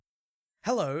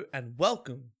Hello and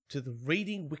welcome to the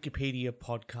Reading Wikipedia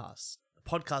podcast, the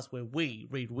podcast where we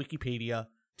read Wikipedia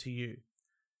to you.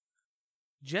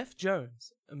 Jeff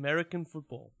Jones, American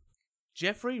football.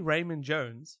 Jeffrey Raymond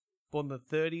Jones, born the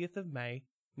 30th of May,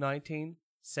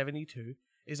 1972,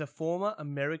 is a former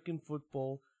American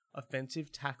football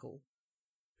offensive tackle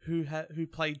who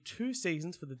played 2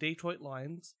 seasons for the Detroit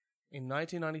Lions in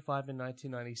 1995 and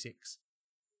 1996.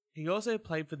 He also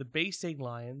played for the BC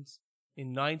Lions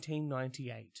in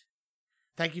 1998.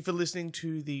 Thank you for listening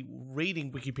to the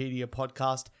Reading Wikipedia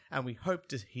podcast, and we hope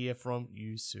to hear from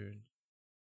you soon.